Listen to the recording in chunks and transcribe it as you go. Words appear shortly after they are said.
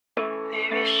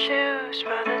Leave your shoes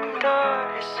by the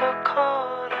door, it's so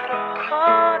cold. I don't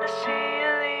wanna see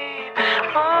you leave,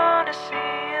 wanna see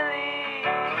you leave.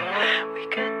 We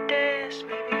could dance,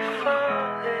 maybe fall,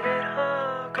 let it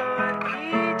all go. I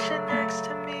need you next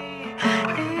to me,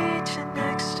 need you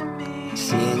next to me.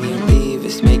 Seeing you leave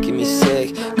is making me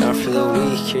sick. Gone for the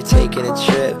week, you're taking a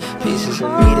trip. Pieces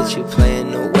of me that you play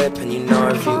in the whip, and you know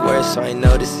every word, so I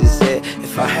know this is it.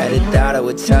 If I had a doubt, I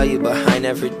would tell you, but I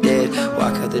never did.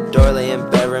 Walk out the door, lay in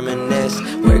bed, reminisce.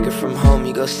 Working from home,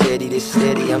 you go city to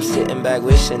city. I'm sitting back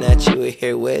wishing that you were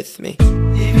here with me.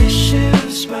 Leave your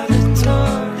shoes by the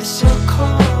door, it's so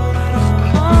cold. I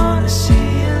don't wanna see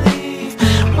you leave,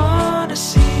 wanna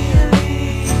see you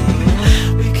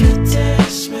leave. We could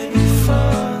dance, maybe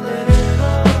fall, let it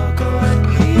all go. I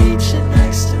need you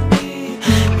next to me,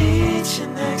 need you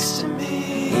next to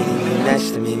me. Needing you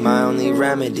next to me, my only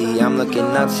remedy. I'm looking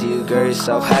up to you, girl, you're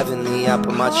so heavenly. I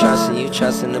put my trust in you,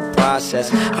 trust in the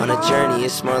process. On a journey,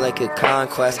 it's more like a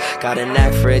conquest. Got a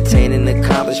knack for attaining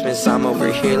accomplishments. I'm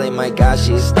over here like, my God,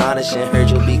 she's astonishing. Heard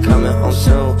you'll be coming home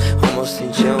soon, almost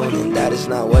in June, and that is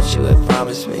not what you had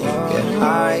promised me. Yeah.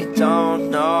 I don't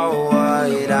know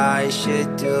what I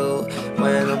should do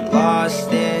when I'm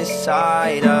lost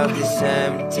inside of this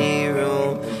empty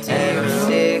room. And I'm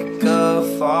sick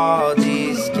of all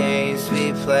these games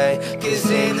we play, 'cause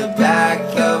in the back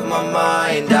of my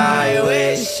mind I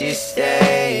wish you'd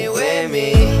stay with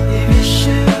me. Leave your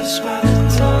shoes by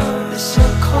the door, it's so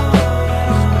cold. I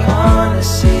don't wanna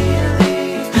see you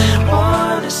leave,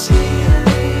 wanna see you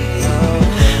leave.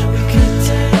 We could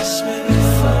dance, maybe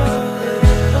fall, let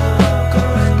it all go.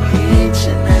 I need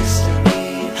you next to me,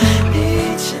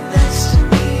 need you next to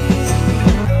me.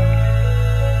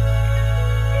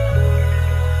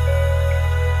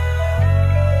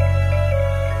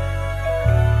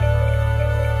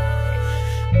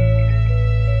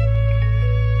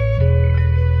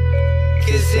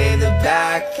 Cause in the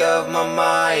back of my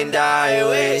mind I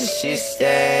wish you'd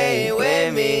stay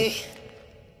with me.